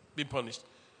being punished?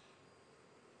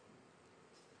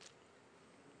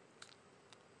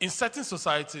 In certain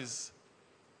societies,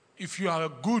 if you are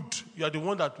good, you are the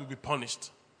one that will be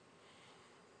punished.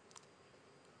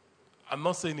 I'm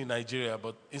not saying in Nigeria,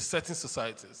 but in certain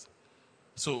societies.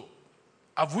 So,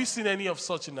 have we seen any of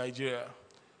such in Nigeria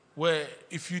where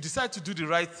if you decide to do the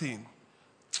right thing,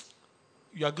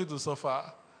 you are going to suffer,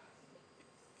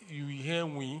 you will hear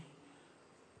we,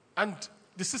 and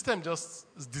the system just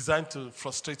is designed to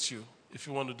frustrate you if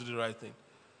you want to do the right thing.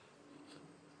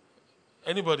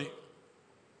 Anybody?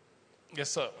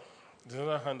 Yes, sir. There's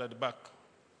another hand at the back.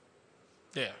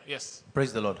 Yeah, yes.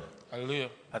 Praise the Lord. Hallelujah.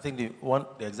 I think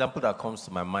the example that comes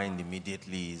to my mind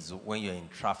immediately is when you're in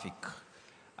traffic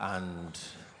and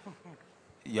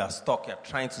you're stuck, you're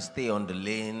trying to stay on the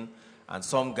lane, and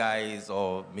some guys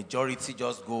or majority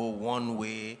just go one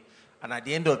way, and at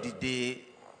the end of the day,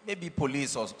 maybe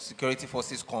police or security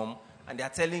forces come and they're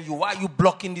telling you, why are you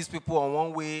blocking these people on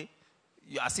one way?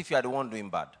 As if you are the one doing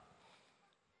bad.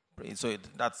 So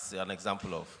that's an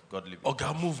example of godly behavior.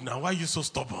 Oga, move now. Why are you so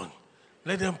stubborn?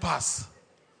 Let them pass.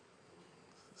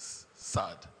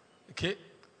 Sad. Okay?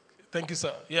 Thank you,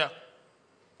 sir. Yeah.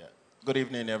 Good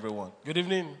evening, everyone. Good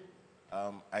evening.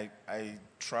 I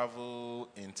travel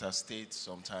interstate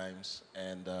sometimes,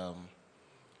 and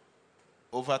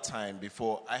over time,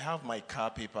 before I have my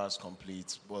car papers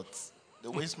complete, but they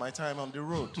waste my time on the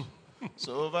road.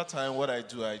 So over time, what I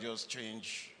do, I just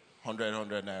change 100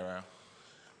 naira.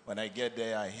 When I get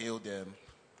there, I hail them.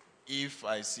 If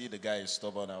I see the guy is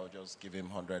stubborn, I will just give him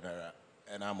 100 naira.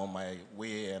 And I'm on my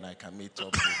way, and I can meet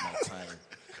up with my time.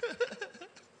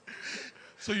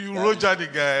 So you roger the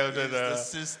guy under the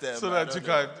system. So that you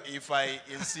can. If I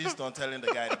insist on telling the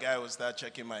guy will start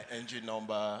checking my engine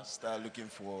number, start looking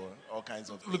for all kinds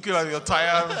of things. Looking at your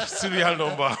tire serial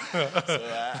number. So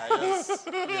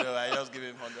I just give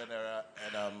him 100 naira,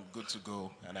 and I'm good to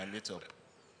go, and I meet up.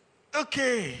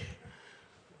 Okay.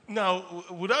 Now,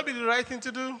 would that be the right thing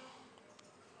to do?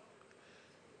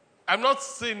 I'm not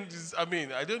saying this. I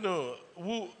mean, I don't know.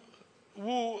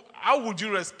 How would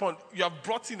you respond? You have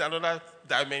brought in another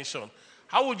dimension.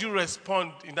 How would you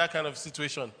respond in that kind of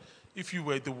situation if you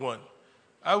were the one?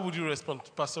 How would you respond,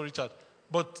 Pastor Richard?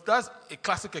 But that's a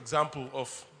classic example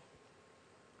of,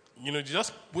 you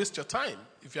just waste your time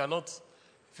if you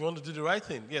want to do the right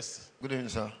thing. Yes. Good evening,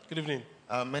 sir. Good evening.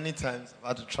 Many times I've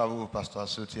had to travel with Pastor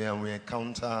Asoti, and we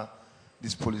encounter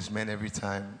these policemen every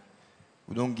time.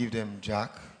 We don't give them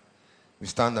jack. We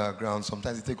stand our ground.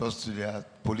 Sometimes they take us to their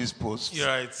police posts. You're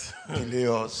right. Delay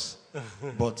us.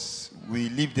 But we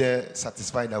leave there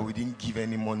satisfied that we didn't give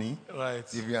any money. Right.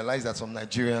 They realize that some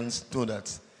Nigerians know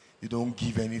that you don't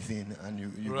give anything and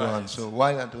you right. go on. So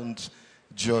while I don't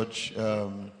judge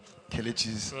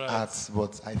Kelechi's right. acts,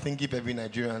 but I think if every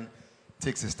Nigerian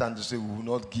takes a stand to say we will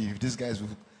not give, these guys will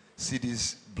see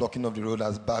this blocking of the road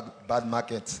as bad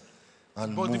market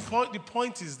and but move. the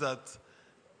point is that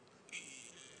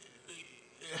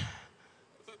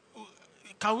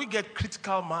can we get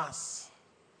critical mass?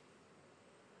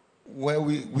 Well,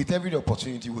 with every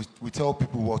opportunity, we tell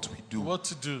people what we do. What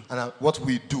to do. And what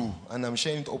we do. And I'm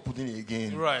sharing it openly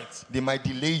again. Right. They might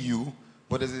delay you,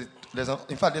 but there's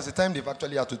a time they've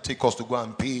actually had to take us to go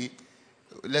and pay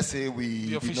let's say we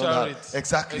the official did not rate.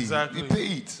 Exactly. You pay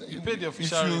it. You pay the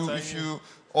official rate. If you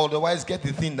otherwise get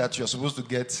the thing that you're supposed to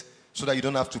get so that you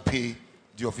don't have to pay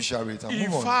the official rate. And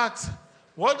in fact,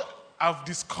 what I've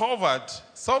discovered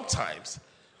sometimes,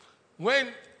 when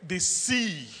they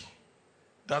see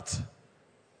that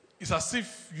it's as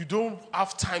if you don't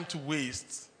have time to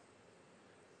waste,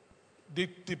 they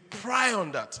pry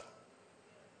on that.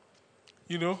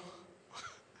 You know?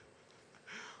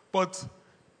 But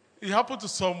it happened to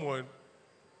someone,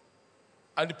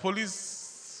 and the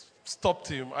police stopped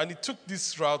him, and he took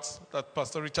this route that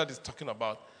Pastor Richard is talking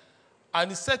about.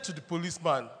 And he said to the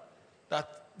policeman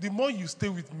that the more you stay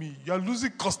with me, you are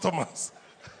losing customers.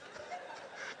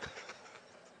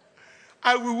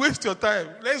 I will waste your time.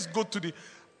 Let's go to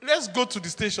the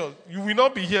station. You will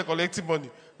not be here collecting money.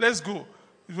 Let's go.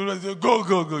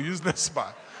 Go, useless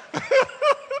man.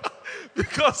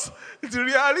 Because the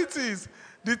reality is,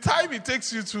 the time it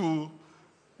takes you to,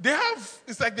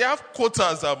 it's like they have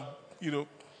quotas, the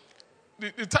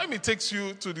time it takes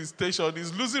you to the station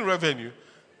is losing revenue.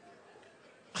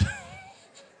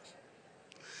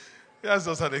 That's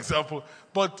just an example.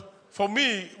 But for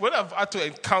me, when I've had to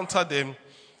encounter them,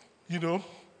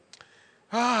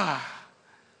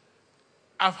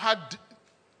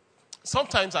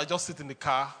 sometimes I just sit in the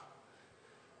car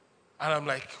and I'm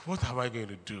like, what am I going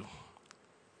to do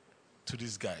to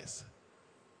these guys?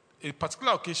 A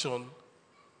particular occasion,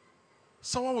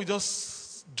 someone will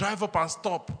just drive up and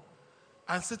stop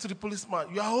and say to the policeman,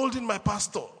 you are holding my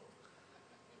pastor.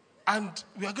 And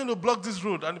we are going to block this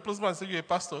road. And the policeman said, you're a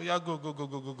pastor. Yeah, go.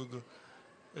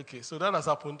 Okay, so that has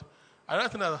happened. Another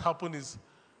thing that has happened is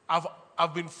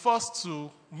I've been forced to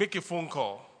make a phone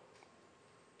call.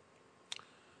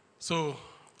 So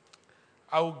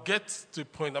I will get to a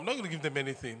point, I'm not going to give them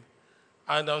anything.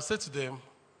 And I'll say to them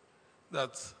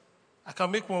that I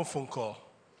can make one phone call.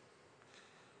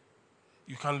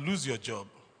 You can lose your job.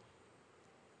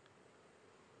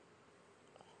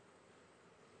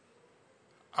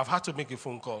 I've had to make a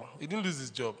phone call. He didn't lose his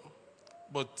job.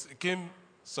 But it came,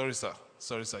 sorry, sir,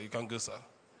 you can go, sir.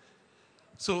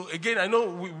 So again, I know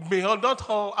we may not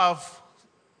all have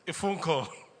a phone call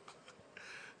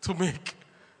to make.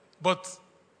 But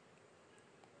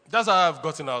that's how I've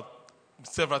gotten out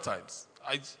several times.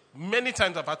 Many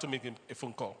times I've had to make a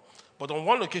phone call. But on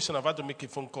one occasion, I've had to make a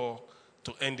phone call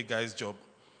to end the guy's job.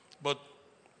 But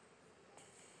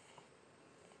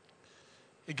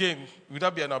again, would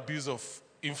that be an abuse of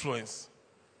influence?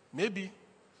 Maybe.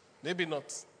 Maybe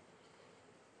not.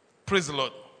 Praise the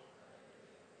Lord.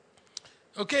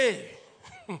 Okay.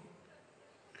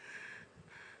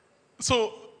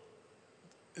 So,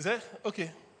 is that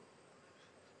okay?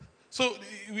 So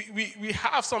we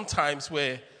have some times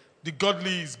where the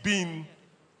godly is being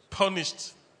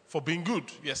punished for being good.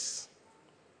 Yes.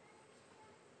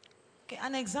 Okay,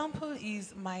 an example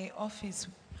is my office.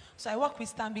 So I work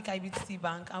with Stanbic IBTC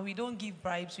Bank, and we don't give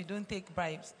bribes, we don't take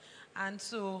bribes. And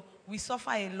so we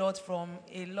suffer a lot from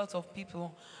a lot of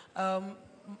people.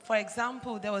 For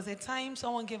example, there was a time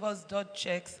someone gave us dodge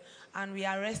checks, and we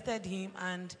arrested him,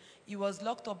 and he was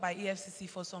locked up by EFCC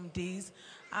for some days.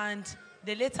 And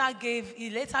he later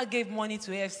gave money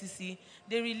to EFCC.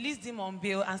 They released him on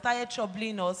bail and started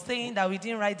troubling us, saying that we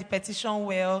didn't write the petition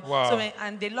well. Wow.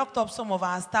 And they locked up some of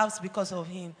our staffs because of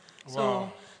him. Wow.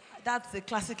 So that's a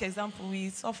classic example. We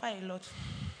suffer a lot.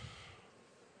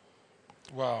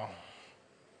 Wow.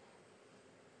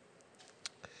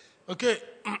 Okay.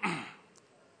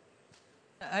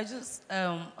 I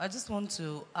just want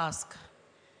to ask.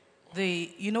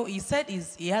 He said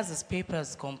he has his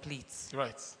papers complete.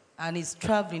 Right. And he's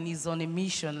traveling, he's on a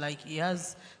mission, like he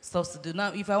has stuff to do.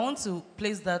 Now, if I want to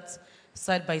place that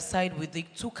side by side with the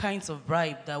two kinds of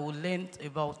bribe that we learned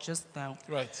about just now.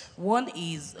 Right. One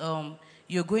is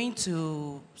you're going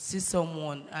to see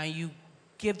someone and you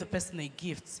give the person a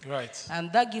gift. Right.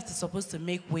 And that gift is supposed to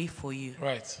make way for you.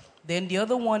 Right. Then the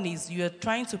other one is you're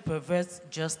trying to pervert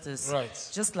justice. Right.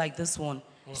 Just like this one.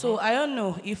 Mm-hmm. So I don't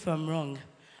know if I'm wrong,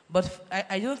 but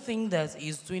I don't think that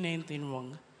he's doing anything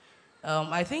wrong.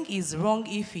 I think he's wrong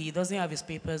if he doesn't have his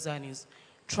papers and he's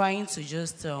trying to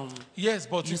just yes,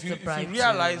 but if you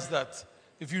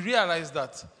realize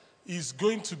that he's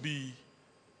being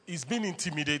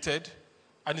intimidated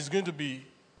and he's going to be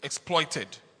exploited.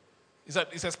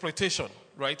 It's exploitation,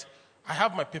 right? I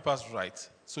have my papers right,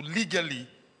 so legally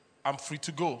I'm free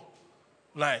to go.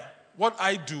 Like, what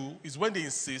I do is when they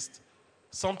insist,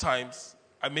 sometimes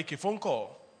I make a phone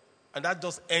call and that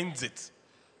just ends it.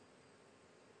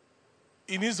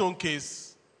 In his own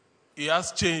case, he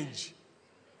has change.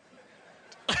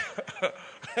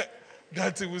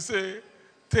 That he will say,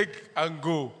 take and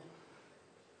go.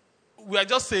 we are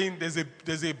just saying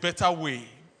there's a better way,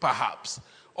 perhaps,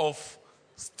 of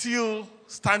still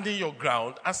standing your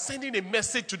ground and sending a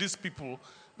message to these people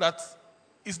that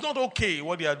it's not okay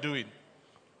what they are doing.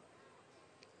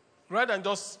 Rather than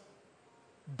just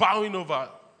bowing over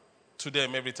to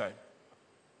them every time.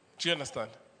 Do you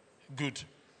understand? Good.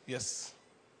 Yes.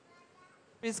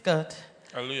 Praise God.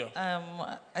 Hallelujah.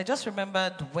 I just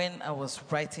remembered when I was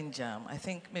writing JAM. I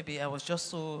think maybe I was just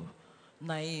so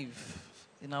naive.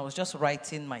 I was just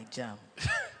writing my JAM.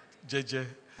 JJ.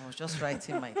 I was just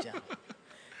writing my JAM.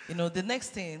 The next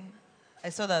thing, I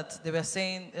saw that they were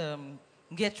saying,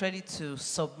 get ready to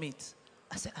submit.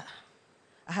 I said,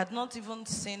 I had not even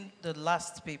seen the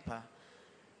last paper.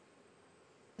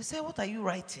 They said, what are you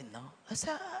writing now? I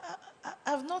said,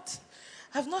 I've not.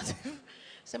 I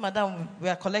said, Madam, we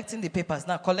are collecting the papers.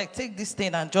 Now take this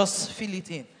thing and just fill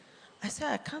it in. I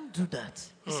said, I can't do that.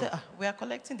 He said, we are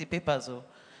collecting the papers. Oh.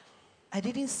 I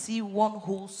didn't see one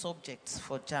whole subject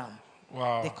for JAM.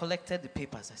 Wow. They collected the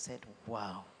papers. I said,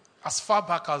 wow. As far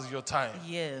back as your time?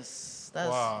 Yes.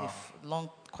 That's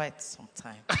quite some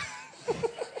time.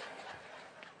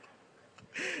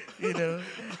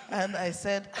 And I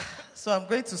said, so I'm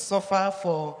going to suffer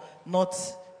for not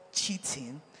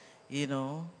cheating,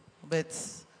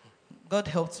 but God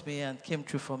helped me and came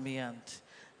through for me, and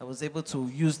I was able to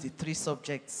use the 3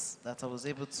 subjects that I was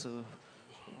able to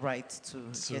write to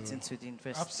get into the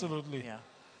university. Absolutely. Yeah.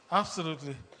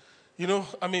 Absolutely.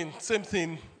 Same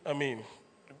thing.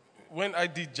 When I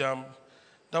did JAM,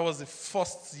 that was the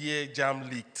first year JAM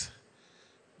leaked.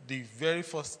 The very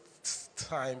first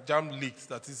time JAM leaked,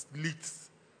 that is leaked,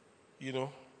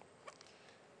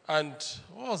 And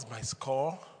what was my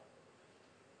score?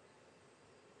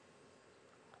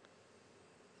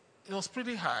 It was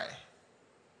pretty high.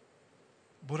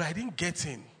 But I didn't get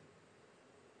in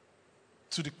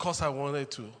to the course I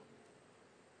wanted to.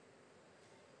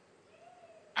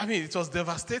 It was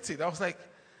devastating. I was like,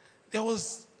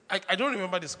 I don't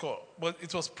remember the score, but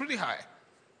it was pretty high.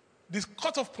 The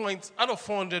cutoff point out of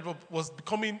 400 was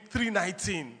becoming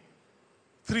 319,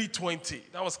 320.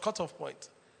 That was cutoff point.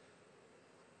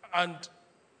 And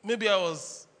maybe I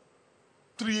was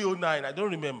 309, I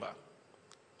don't remember.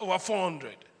 Over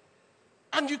 400.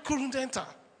 And you couldn't enter.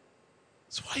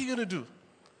 So what are you going to do?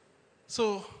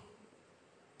 So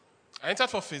I entered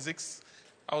for physics.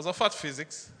 I was offered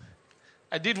physics.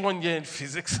 I did 1 year in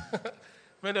physics.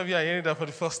 Many of you are hearing that for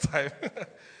the first time.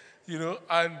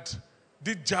 And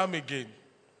did JAM again.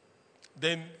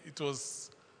 Then it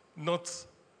was not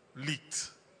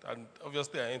leaked. And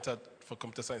obviously I entered for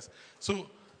computer science. So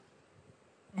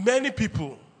many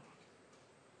people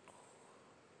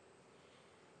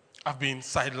have been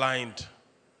sidelined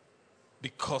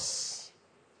because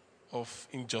of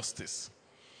injustice.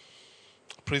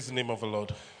 Praise the name of the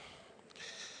Lord.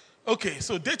 Okay,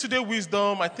 so day-to-day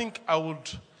wisdom, I think I would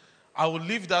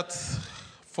leave that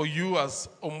for you as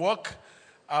homework.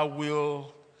 I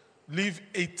will leave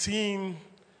 18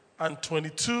 and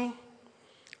 22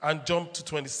 and jump to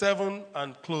 27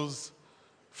 and close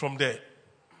from there.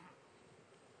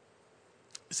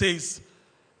 It says,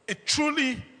 a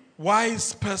truly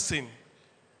wise person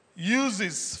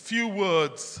uses few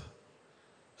words.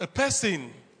 A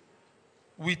person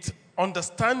with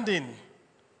understanding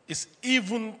is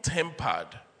even-tempered.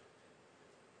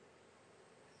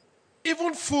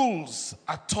 Even fools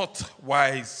are taught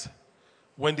wise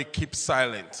when they keep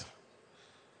silent.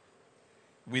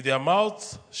 With their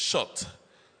mouths shut,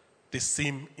 they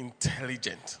seem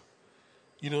intelligent.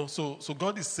 So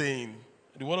God is saying,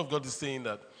 the word of God is saying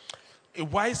that a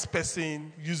wise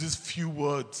person uses few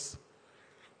words.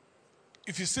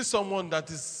 If you see someone that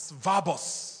is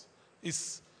verbose,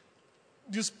 use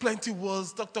plenty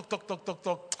words,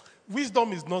 talk.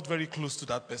 Wisdom is not very close to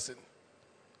that person,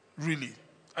 really.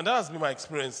 And that has been my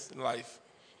experience in life.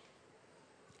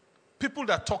 People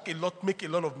that talk a lot make a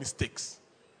lot of mistakes.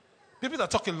 People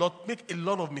that talk a lot make a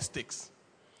lot of mistakes.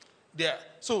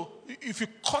 So if you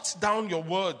cut down your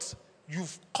words,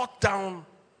 you've cut down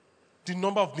the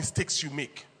number of mistakes you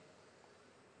make.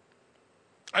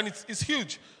 And it's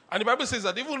huge. And the Bible says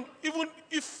that even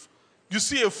if you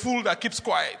see a fool that keeps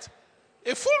quiet,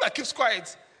 you think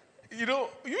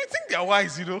they are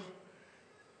wise,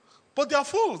 But they are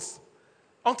fools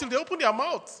until they open their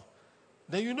mouth.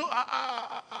 Then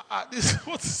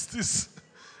what is this?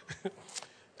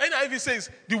 NIV says,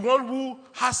 the one who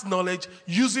has knowledge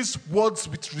uses words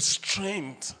with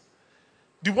restraint.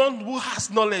 The one who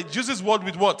has knowledge uses words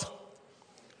with what?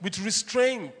 With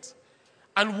restraint.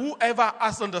 And whoever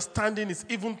has understanding is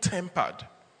even-tempered,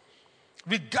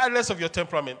 regardless of your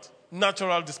temperament,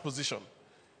 natural disposition.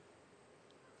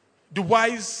 The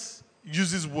wise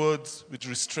uses words with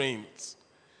restraint.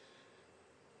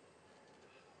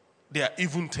 They are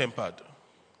even-tempered.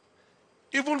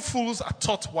 Even fools are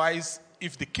taught wise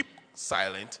if they keep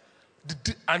silent,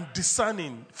 and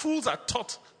discerning. Fools are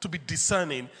taught to be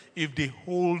discerning if they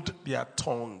hold their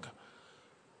tongue.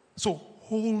 So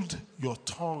hold your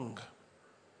tongue.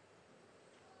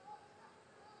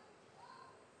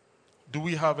 Do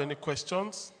we have any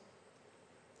questions?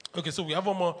 Okay, so we have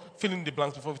one more fill in the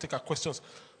blanks before we take our questions.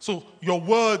 So your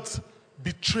words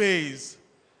betray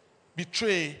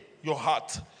your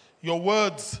heart. Your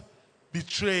words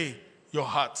betray your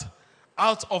heart.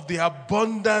 Out of the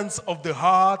abundance of the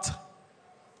heart,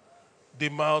 the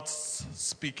mouth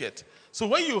speaketh. So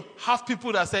when you have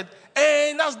people that said,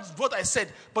 hey, that's what I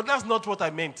said, but that's not what I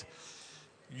meant,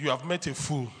 you have met a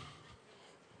fool.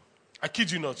 I kid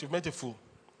you not, you've met a fool.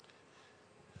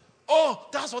 Oh,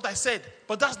 that's what I said,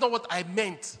 but that's not what I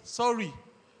meant. Sorry.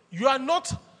 You will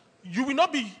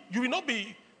not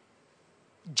be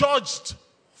judged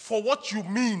for what you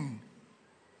mean.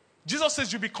 Jesus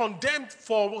says you'll be condemned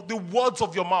for the words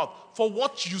of your mouth, for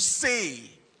what you say,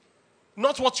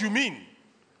 not what you mean.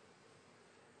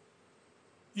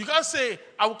 You can't say,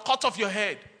 I will cut off your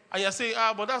head. And you're saying,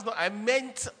 but that's not, I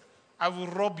meant I will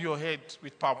rub your head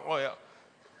with palm oil.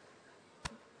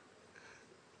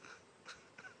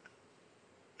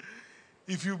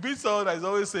 If you meet someone that is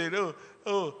always saying,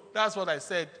 oh, that's what I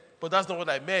said, but that's not what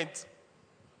I meant,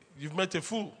 you've met a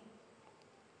fool.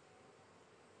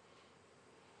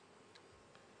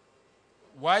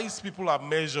 Wise people are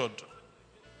measured.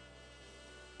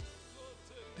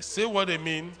 They say what they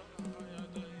mean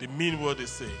what they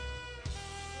say.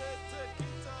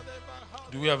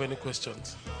 Do we have any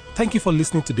questions? Thank you for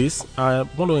listening to this. I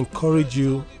want to encourage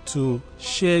you to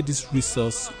share this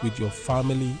resource with your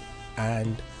family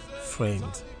and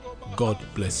friends. God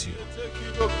bless you.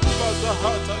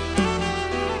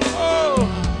 Oh.